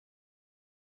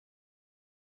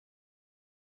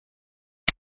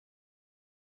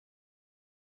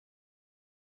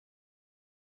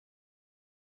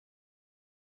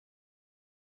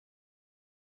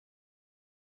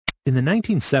In the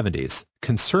 1970s,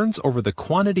 concerns over the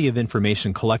quantity of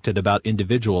information collected about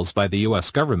individuals by the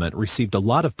U.S. government received a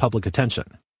lot of public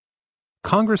attention.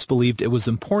 Congress believed it was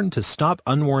important to stop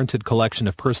unwarranted collection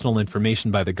of personal information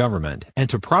by the government and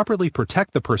to properly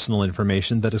protect the personal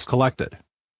information that is collected.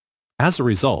 As a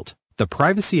result, the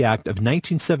Privacy Act of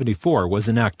 1974 was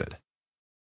enacted.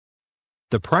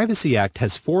 The Privacy Act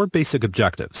has four basic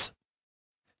objectives: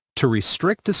 to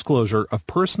restrict disclosure of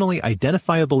personally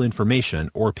identifiable information,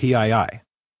 or PII,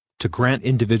 to grant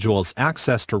individuals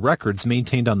access to records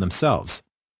maintained on themselves,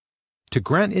 to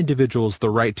grant individuals the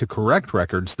right to correct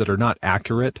records that are not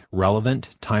accurate,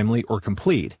 relevant, timely, or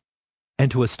complete, and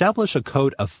to establish a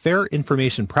code of fair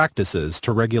information practices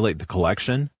to regulate the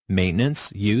collection,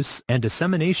 maintenance, use, and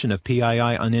dissemination of PII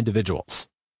on individuals.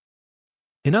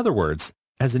 In other words,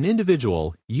 as an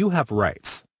individual, you have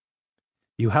rights.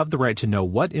 You have the right to know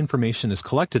what information is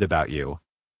collected about you,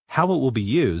 how it will be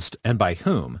used, and by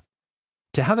whom,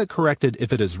 to have it corrected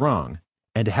if it is wrong,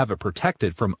 and to have it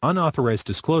protected from unauthorized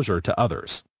disclosure to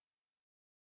others.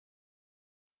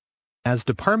 As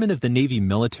Department of the Navy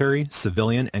military,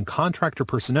 civilian, and contractor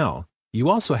personnel, you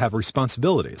also have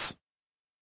responsibilities.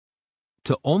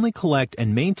 To only collect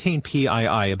and maintain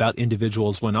PII about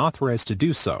individuals when authorized to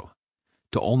do so,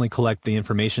 to only collect the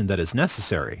information that is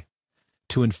necessary,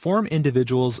 to inform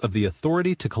individuals of the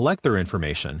authority to collect their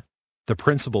information, the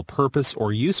principal purpose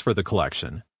or use for the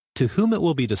collection, to whom it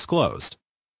will be disclosed,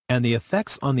 and the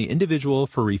effects on the individual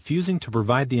for refusing to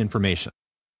provide the information.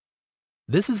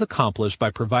 This is accomplished by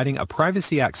providing a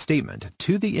Privacy Act statement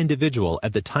to the individual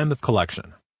at the time of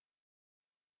collection.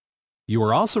 You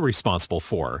are also responsible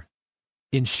for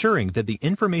ensuring that the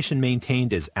information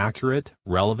maintained is accurate,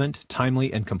 relevant,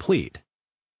 timely, and complete,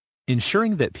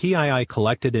 ensuring that PII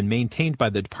collected and maintained by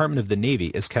the Department of the Navy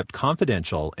is kept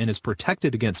confidential and is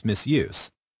protected against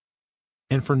misuse,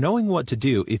 and for knowing what to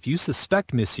do if you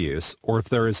suspect misuse or if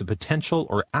there is a potential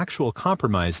or actual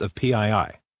compromise of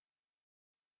PII.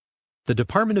 The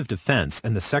Department of Defense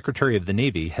and the Secretary of the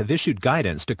Navy have issued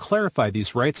guidance to clarify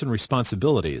these rights and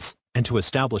responsibilities and to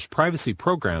establish privacy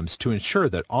programs to ensure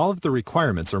that all of the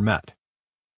requirements are met.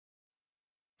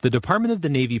 The Department of the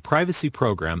Navy Privacy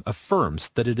Program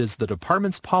affirms that it is the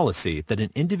Department's policy that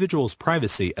an individual's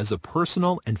privacy is a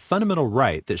personal and fundamental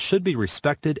right that should be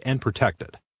respected and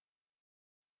protected.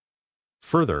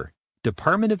 Further,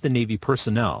 Department of the Navy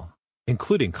personnel,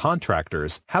 including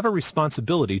contractors, have a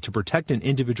responsibility to protect an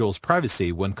individual's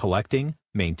privacy when collecting,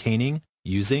 maintaining,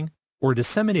 using, or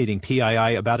disseminating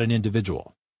PII about an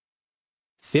individual.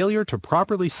 Failure to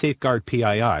properly safeguard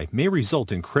PII may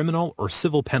result in criminal or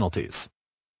civil penalties.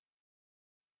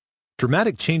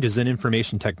 Dramatic changes in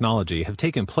information technology have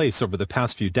taken place over the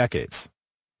past few decades.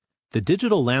 The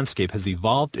digital landscape has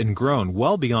evolved and grown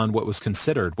well beyond what was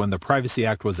considered when the Privacy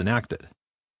Act was enacted.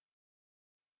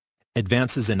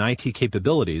 Advances in IT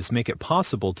capabilities make it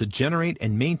possible to generate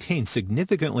and maintain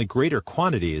significantly greater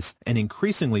quantities and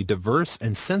increasingly diverse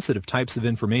and sensitive types of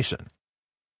information.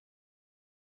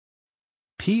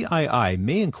 PII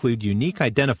may include unique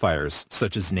identifiers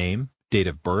such as name, date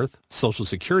of birth, Social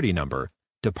Security number,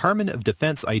 Department of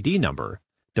Defense ID number,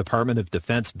 Department of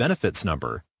Defense benefits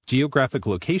number, geographic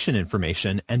location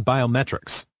information, and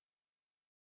biometrics.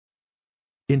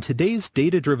 In today's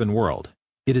data-driven world,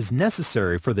 it is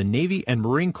necessary for the Navy and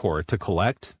Marine Corps to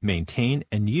collect, maintain,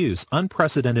 and use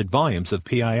unprecedented volumes of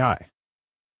PII.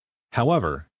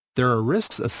 However, there are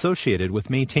risks associated with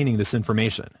maintaining this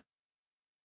information.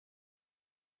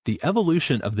 The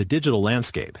evolution of the digital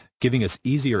landscape, giving us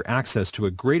easier access to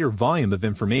a greater volume of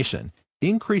information,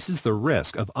 increases the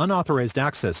risk of unauthorized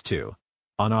access to,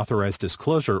 unauthorized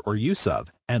disclosure or use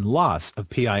of, and loss of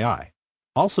PII,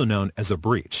 also known as a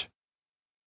breach.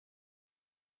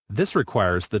 This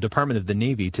requires the Department of the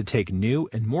Navy to take new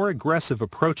and more aggressive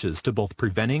approaches to both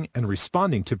preventing and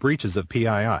responding to breaches of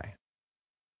PII.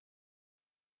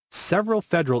 Several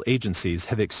federal agencies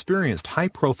have experienced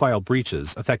high-profile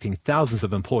breaches affecting thousands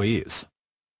of employees.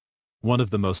 One of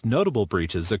the most notable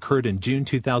breaches occurred in June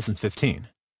 2015.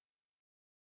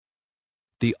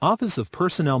 The Office of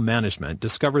Personnel Management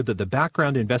discovered that the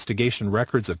background investigation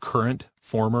records of current,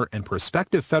 former, and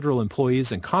prospective federal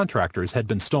employees and contractors had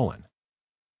been stolen.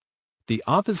 The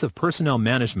Office of Personnel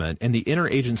Management and the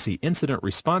Interagency Incident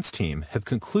Response Team have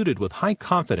concluded with high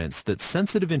confidence that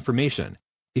sensitive information,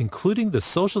 including the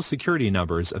Social Security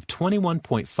numbers of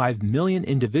 21.5 million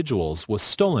individuals, was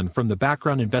stolen from the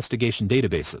background investigation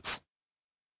databases.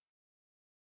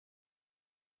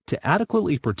 To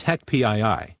adequately protect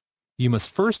PII, you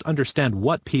must first understand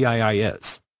what PII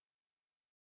is.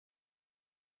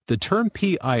 The term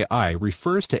PII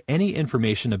refers to any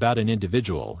information about an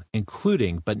individual,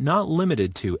 including but not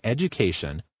limited to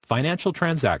education, financial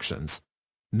transactions,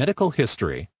 medical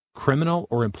history, criminal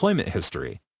or employment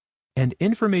history, and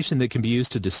information that can be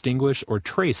used to distinguish or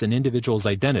trace an individual's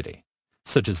identity,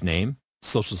 such as name,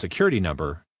 social security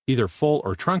number, either full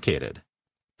or truncated,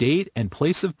 date and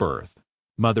place of birth,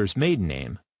 mother's maiden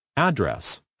name,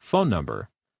 address, phone number,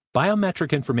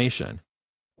 biometric information,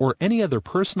 or any other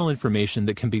personal information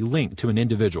that can be linked to an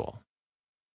individual.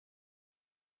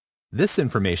 This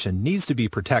information needs to be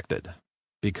protected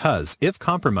because, if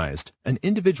compromised, an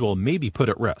individual may be put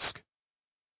at risk.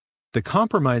 The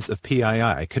compromise of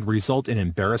PII could result in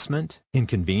embarrassment,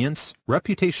 inconvenience,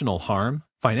 reputational harm,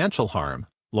 financial harm,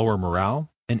 lower morale,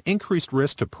 and increased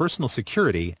risk to personal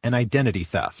security and identity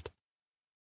theft.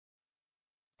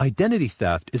 Identity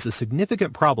theft is a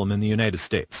significant problem in the United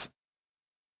States.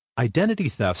 Identity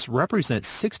thefts represent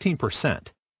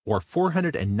 16%, or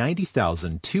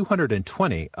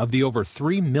 490,220 of the over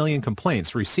 3 million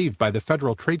complaints received by the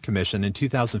Federal Trade Commission in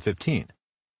 2015.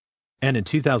 And in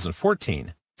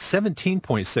 2014,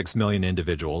 17.6 million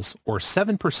individuals, or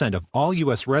 7% of all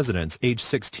U.S. residents age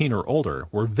 16 or older,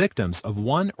 were victims of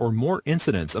one or more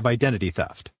incidents of identity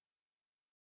theft.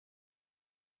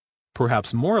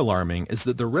 Perhaps more alarming is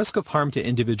that the risk of harm to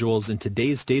individuals in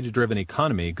today's data-driven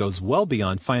economy goes well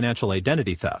beyond financial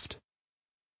identity theft.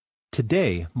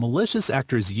 Today, malicious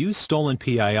actors use stolen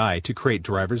PII to create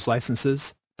driver's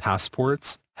licenses,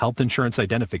 passports, health insurance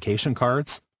identification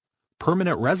cards,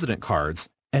 permanent resident cards,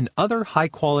 and other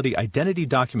high-quality identity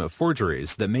document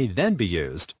forgeries that may then be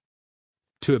used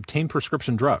to obtain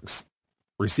prescription drugs,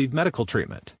 receive medical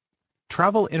treatment,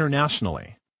 travel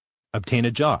internationally, obtain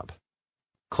a job,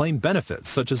 claim benefits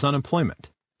such as unemployment,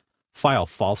 file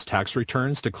false tax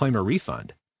returns to claim a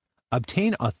refund,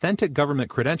 obtain authentic government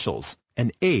credentials,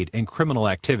 and aid in criminal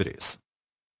activities.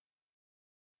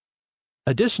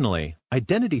 Additionally,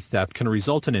 identity theft can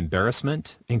result in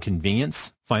embarrassment,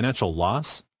 inconvenience, financial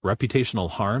loss, reputational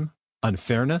harm,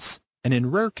 unfairness, and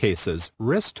in rare cases,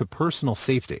 risk to personal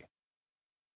safety.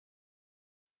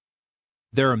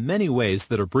 There are many ways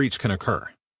that a breach can occur.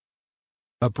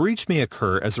 A breach may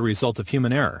occur as a result of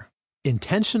human error,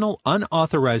 intentional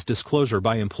unauthorized disclosure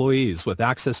by employees with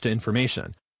access to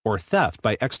information, or theft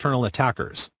by external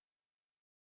attackers.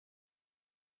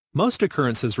 Most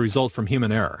occurrences result from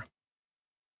human error.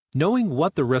 Knowing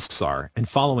what the risks are and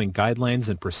following guidelines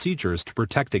and procedures to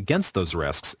protect against those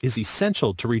risks is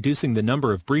essential to reducing the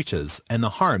number of breaches and the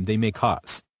harm they may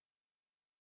cause.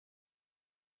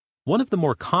 One of the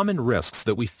more common risks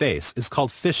that we face is called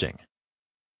phishing.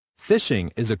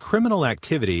 Phishing is a criminal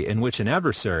activity in which an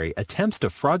adversary attempts to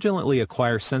fraudulently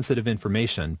acquire sensitive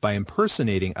information by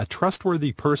impersonating a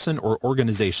trustworthy person or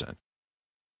organization.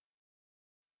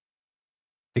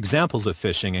 Examples of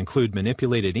phishing include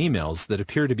manipulated emails that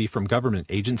appear to be from government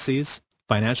agencies,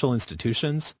 financial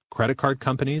institutions, credit card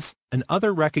companies, and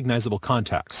other recognizable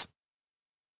contacts.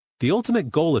 The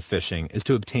ultimate goal of phishing is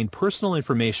to obtain personal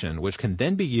information which can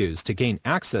then be used to gain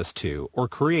access to or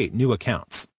create new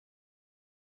accounts.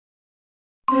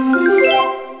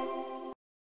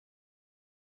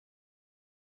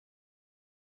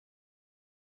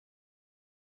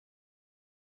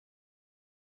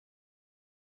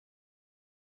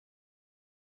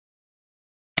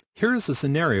 Here is a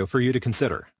scenario for you to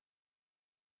consider.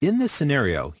 In this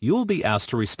scenario, you will be asked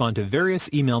to respond to various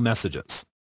email messages.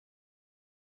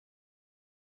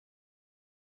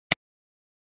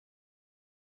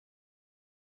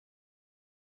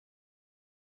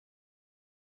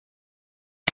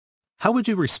 How would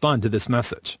you respond to this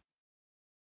message?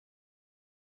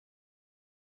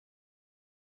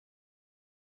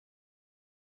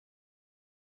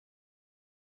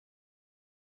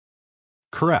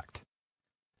 Correct.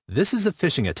 This is a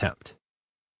phishing attempt.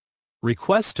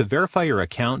 Requests to verify your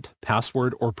account,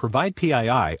 password, or provide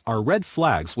PII are red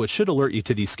flags which should alert you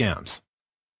to these scams.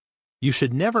 You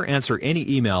should never answer any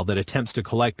email that attempts to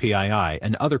collect PII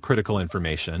and other critical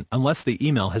information unless the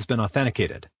email has been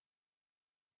authenticated.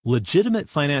 Legitimate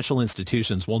financial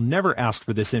institutions will never ask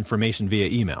for this information via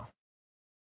email.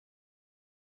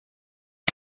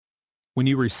 When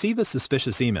you receive a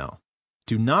suspicious email,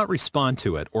 do not respond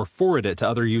to it or forward it to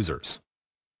other users.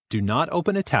 Do not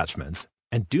open attachments,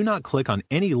 and do not click on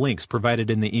any links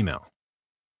provided in the email.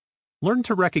 Learn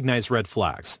to recognize red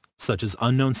flags, such as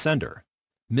unknown sender,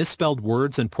 misspelled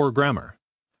words and poor grammar,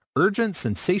 urgent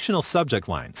sensational subject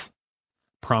lines,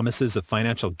 promises of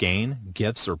financial gain,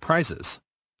 gifts, or prizes,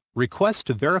 requests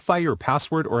to verify your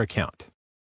password or account.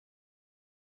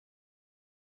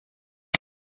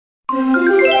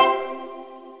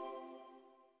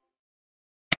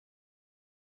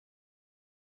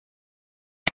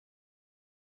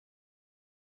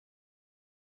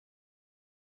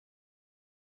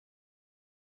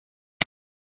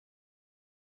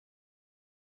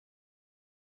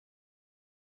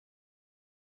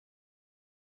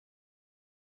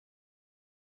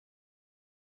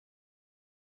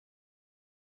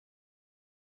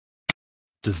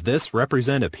 Does this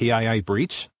represent a PII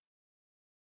breach?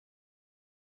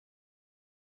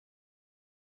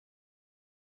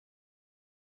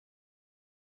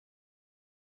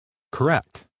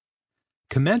 Correct.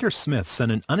 Commander Smith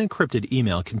sent an unencrypted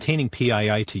email containing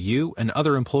PII to you and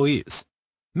other employees,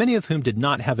 many of whom did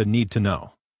not have a need to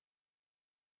know.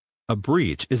 A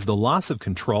breach is the loss of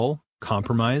control,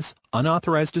 compromise,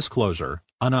 unauthorized disclosure,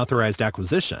 unauthorized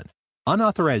acquisition,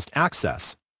 unauthorized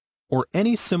access, or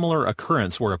any similar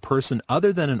occurrence where a person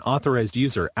other than an authorized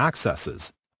user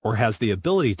accesses or has the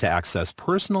ability to access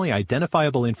personally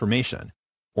identifiable information,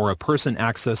 or a person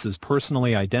accesses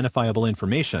personally identifiable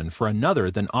information for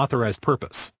another than authorized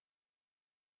purpose.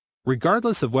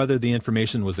 Regardless of whether the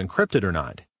information was encrypted or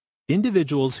not,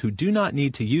 individuals who do not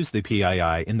need to use the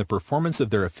PII in the performance of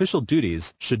their official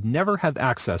duties should never have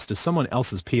access to someone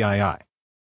else's PII.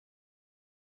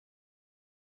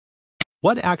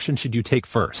 What action should you take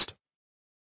first?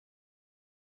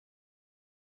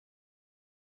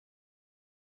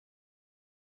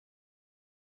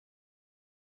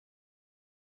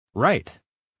 Right.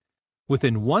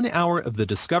 Within 1 hour of the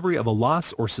discovery of a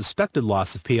loss or suspected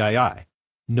loss of PII,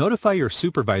 notify your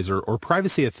supervisor or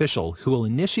privacy official who will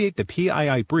initiate the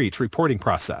PII breach reporting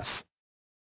process.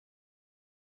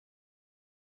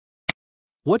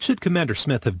 What should Commander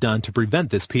Smith have done to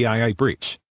prevent this PII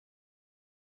breach?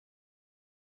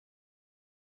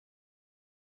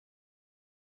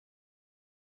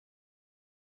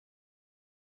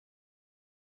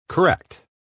 Correct.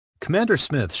 Commander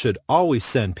Smith should always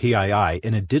send PII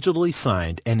in a digitally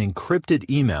signed and encrypted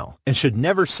email and should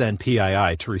never send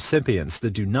PII to recipients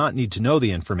that do not need to know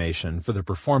the information for the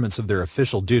performance of their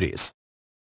official duties.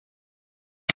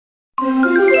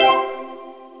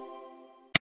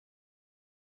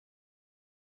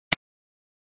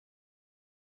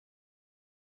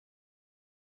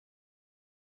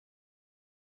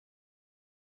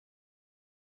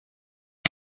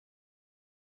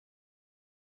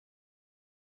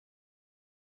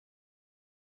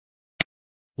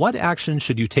 What action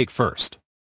should you take first?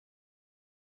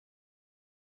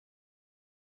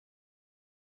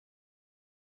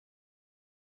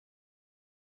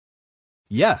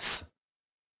 Yes.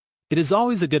 It is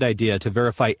always a good idea to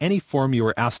verify any form you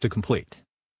are asked to complete.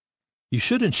 You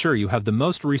should ensure you have the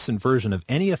most recent version of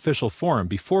any official form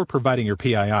before providing your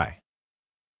PII.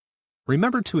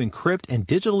 Remember to encrypt and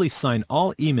digitally sign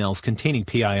all emails containing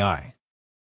PII.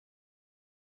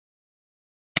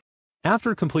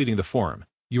 After completing the form,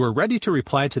 you are ready to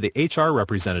reply to the HR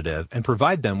representative and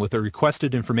provide them with the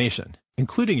requested information,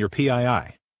 including your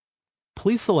PII.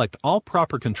 Please select all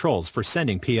proper controls for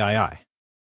sending PII.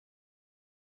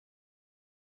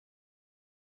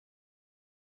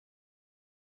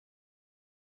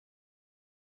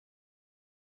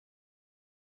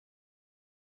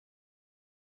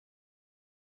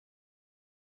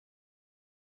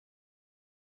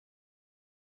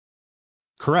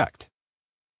 Correct.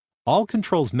 All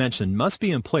controls mentioned must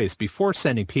be in place before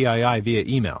sending PII via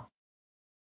email.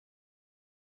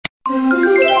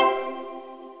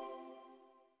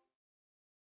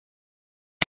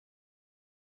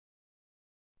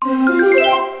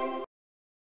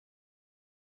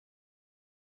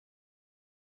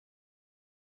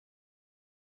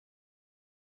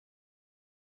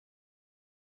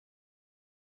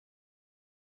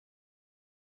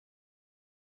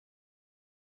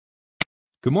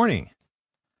 Good morning.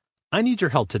 I need your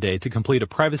help today to complete a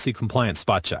privacy compliance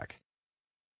spot check.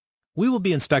 We will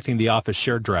be inspecting the office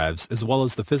shared drives as well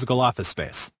as the physical office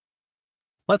space.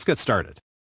 Let's get started.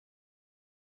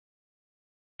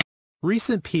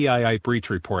 Recent PII breach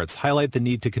reports highlight the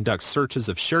need to conduct searches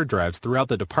of shared drives throughout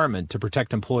the department to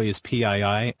protect employees'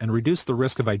 PII and reduce the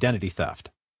risk of identity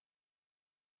theft.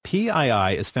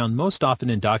 PII is found most often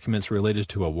in documents related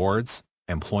to awards,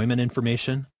 employment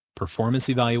information, performance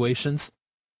evaluations,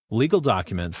 legal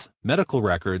documents, medical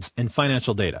records, and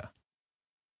financial data.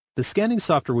 The scanning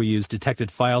software we used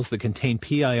detected files that contain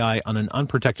PII on an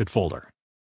unprotected folder.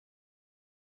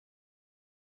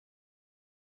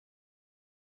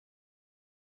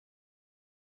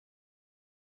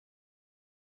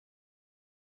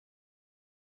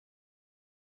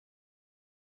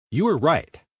 You are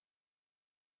right.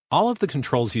 All of the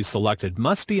controls you selected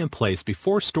must be in place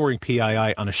before storing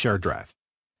PII on a shared drive.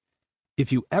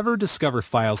 If you ever discover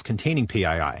files containing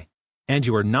PII, and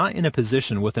you are not in a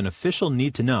position with an official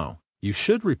need to know, you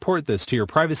should report this to your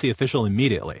privacy official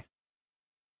immediately.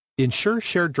 Ensure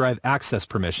shared drive access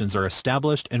permissions are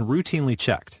established and routinely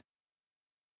checked.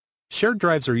 Shared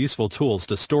drives are useful tools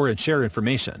to store and share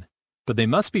information, but they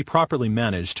must be properly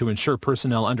managed to ensure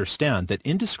personnel understand that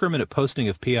indiscriminate posting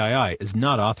of PII is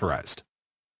not authorized.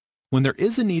 When there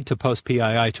is a need to post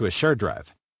PII to a shared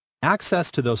drive, access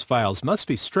to those files must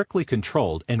be strictly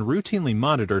controlled and routinely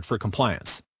monitored for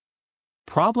compliance.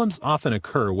 Problems often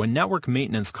occur when network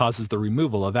maintenance causes the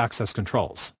removal of access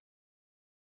controls.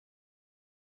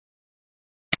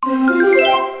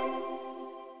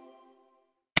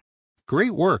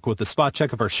 Great work with the spot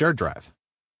check of our shared drive.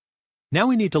 Now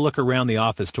we need to look around the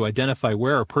office to identify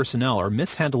where our personnel are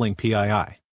mishandling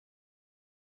PII.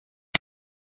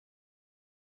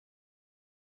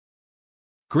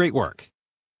 Great work.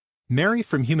 Mary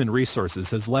from Human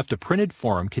Resources has left a printed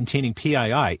form containing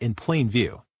PII in plain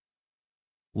view.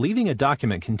 Leaving a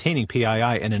document containing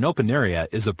PII in an open area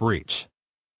is a breach.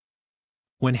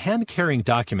 When hand-carrying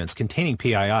documents containing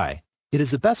PII, it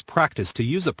is a best practice to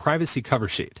use a privacy cover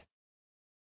sheet.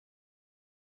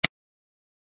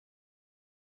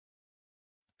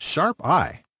 Sharp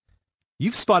eye.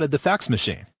 You've spotted the fax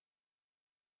machine.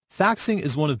 Faxing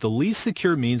is one of the least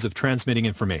secure means of transmitting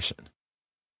information.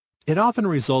 It often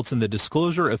results in the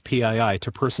disclosure of PII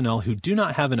to personnel who do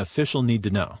not have an official need to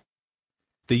know.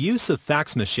 The use of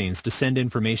fax machines to send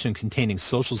information containing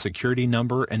Social Security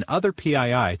number and other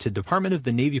PII to Department of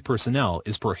the Navy personnel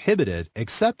is prohibited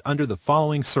except under the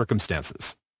following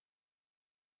circumstances.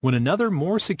 When another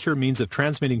more secure means of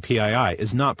transmitting PII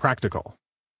is not practical.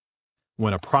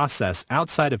 When a process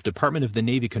outside of Department of the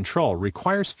Navy control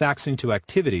requires faxing to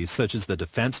activities such as the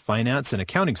Defense Finance and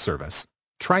Accounting Service,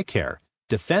 TRICARE,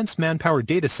 Defense Manpower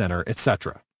Data Center,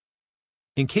 etc.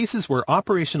 In cases where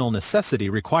operational necessity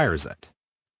requires it.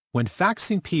 When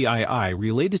faxing PII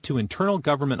related to internal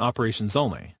government operations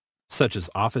only, such as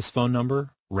office phone number,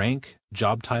 rank,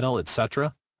 job title,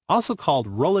 etc., also called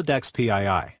Rolodex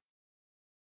PII.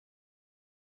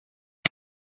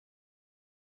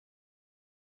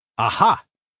 Aha!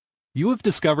 You have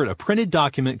discovered a printed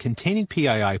document containing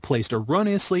PII placed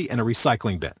erroneously in a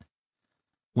recycling bin.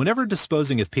 Whenever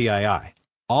disposing of PII,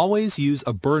 always use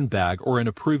a burn bag or an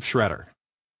approved shredder.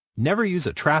 Never use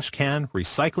a trash can,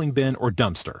 recycling bin, or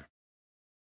dumpster.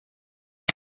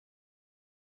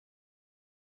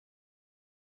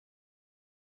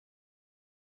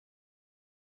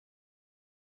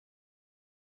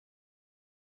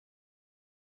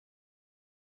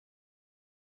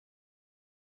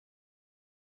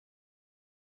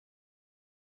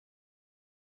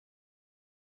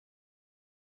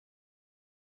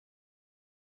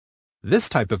 This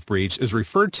type of breach is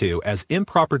referred to as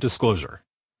improper disclosure.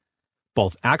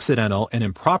 Both accidental and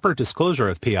improper disclosure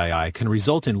of PII can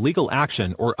result in legal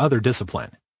action or other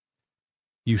discipline.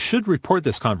 You should report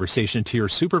this conversation to your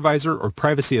supervisor or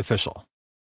privacy official.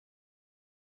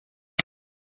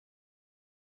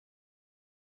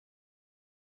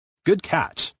 Good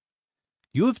catch!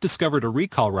 You have discovered a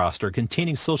recall roster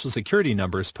containing Social Security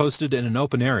numbers posted in an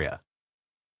open area.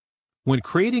 When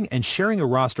creating and sharing a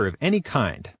roster of any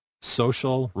kind,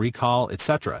 social, recall,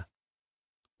 etc.,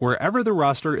 wherever the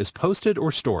roster is posted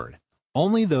or stored,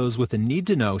 only those with a need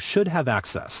to know should have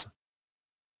access.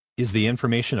 Is the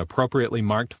information appropriately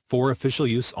marked for official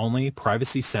use only,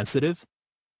 privacy sensitive?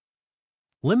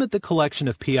 Limit the collection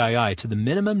of PII to the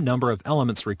minimum number of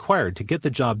elements required to get the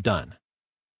job done.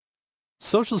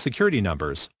 Social Security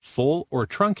numbers, full or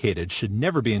truncated, should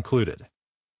never be included.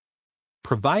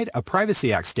 Provide a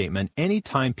Privacy Act statement any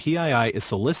time PII is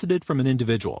solicited from an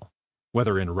individual,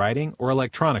 whether in writing or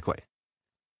electronically.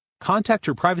 Contact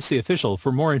your privacy official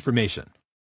for more information.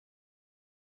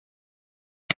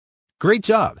 Great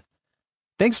job!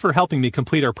 Thanks for helping me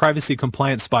complete our privacy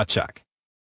compliance spot check.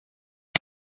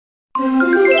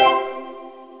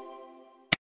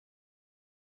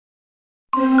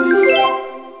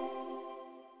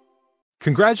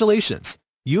 Congratulations!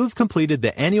 You have completed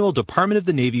the annual Department of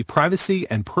the Navy Privacy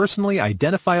and Personally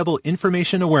Identifiable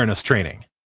Information Awareness Training.